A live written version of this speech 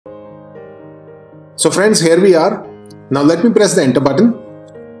So friends, here we are. Now let me press the enter button.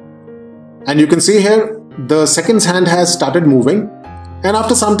 And you can see here the seconds hand has started moving. And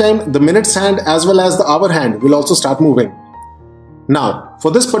after some time, the minutes hand as well as the hour hand will also start moving. Now,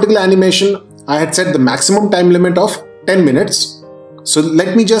 for this particular animation, I had set the maximum time limit of 10 minutes. So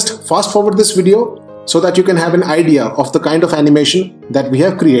let me just fast forward this video so that you can have an idea of the kind of animation that we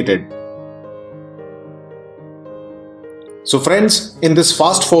have created. So friends, in this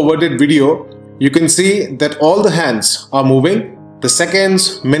fast forwarded video, you can see that all the hands are moving, the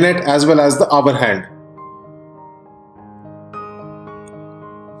seconds, minute as well as the hour hand.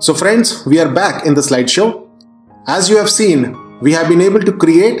 So friends, we are back in the slideshow. As you have seen, we have been able to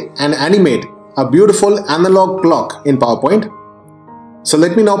create and animate a beautiful analog clock in PowerPoint. So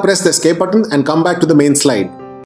let me now press the escape button and come back to the main slide.